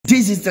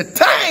This is the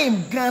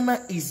time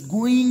Ghana is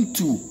going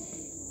to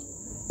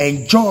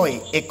enjoy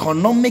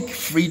economic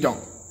freedom.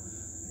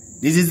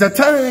 This is the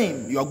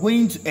time you are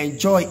going to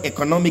enjoy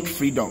economic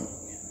freedom.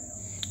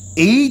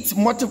 8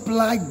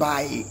 multiplied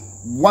by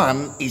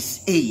 1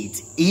 is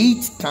 8.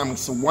 8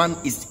 times 1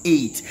 is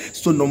 8.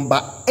 So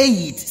number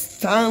 8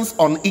 stands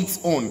on its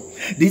own.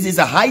 This is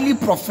a highly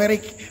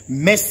prophetic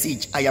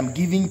message I am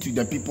giving to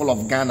the people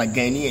of Ghana,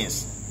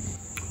 Ghanaians.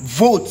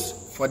 Vote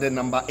for the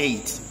number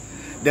 8.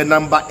 The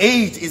number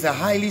 8 is a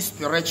highly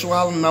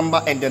spiritual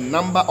number and the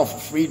number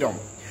of freedom.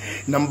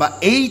 Number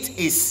 8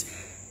 is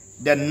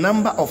the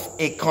number of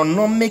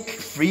economic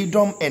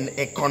freedom and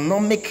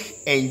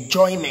economic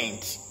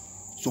enjoyment.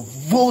 So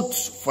vote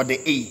for the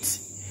 8.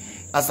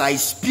 As I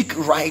speak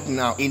right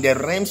now in the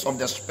realms of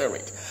the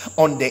spirit,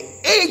 on the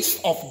 8th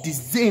of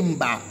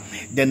December,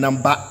 the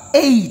number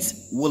 8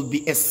 will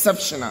be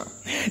exceptional.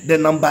 The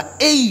number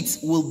 8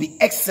 will be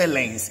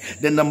excellence.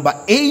 The number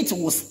 8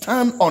 will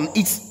stand on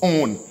its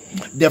own.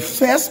 The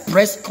first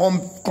press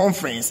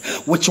conference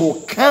which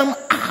will come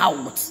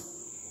out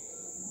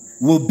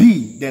will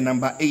be the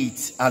number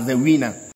 8 as the winner.